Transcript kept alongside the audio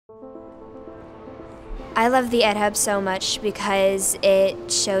I love the EdHub so much because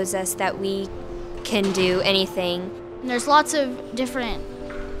it shows us that we can do anything. And there's lots of different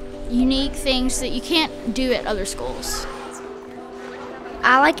unique things that you can't do at other schools.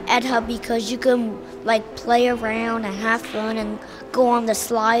 I like EdHub because you can play around and have fun and go on the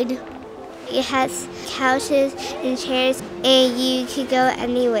slide. It has couches and chairs and you can go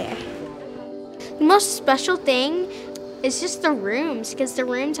anywhere. The most special thing is just the rooms, because the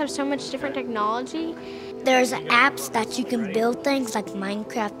rooms have so much different technology. There's apps that you can build things like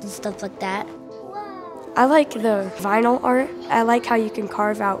Minecraft and stuff like that. I like the vinyl art. I like how you can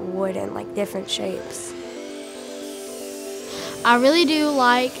carve out wood in different shapes. I really do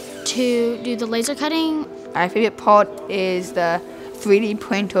like to do the laser cutting. My favorite part is the 3D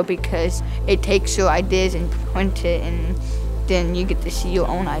printer because it takes your ideas and print it, and then you get to see your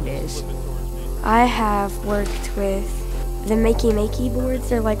own ideas. I have worked with the Makey boards.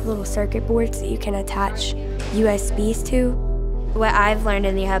 They're like little circuit boards that you can attach USBs to. What I've learned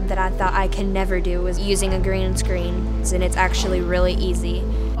in the hub that I thought I could never do was using a green screen, and it's actually really easy.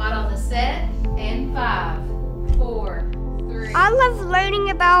 Spot on the set, and 5, 4, 3. I love learning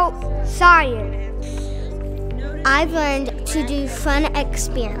about science. I've learned to do fun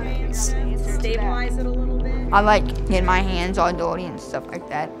experiments. Stabilize it a little bit. I like getting my hands all dirty and stuff like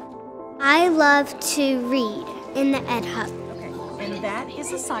that. I love to read in the EdHub. Okay, and that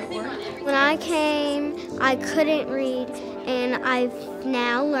is a sight word. When I came, I couldn't read, and I've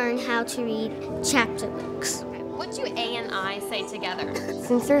now learned how to read chapter books. What do A and I say together?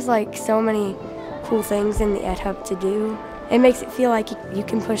 Since there's so many cool things in the EdHub to do, it makes it feel like you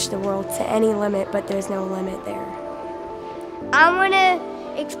can push the world to any limit, but there's no limit there. I want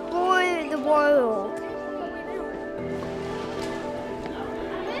to explore the world.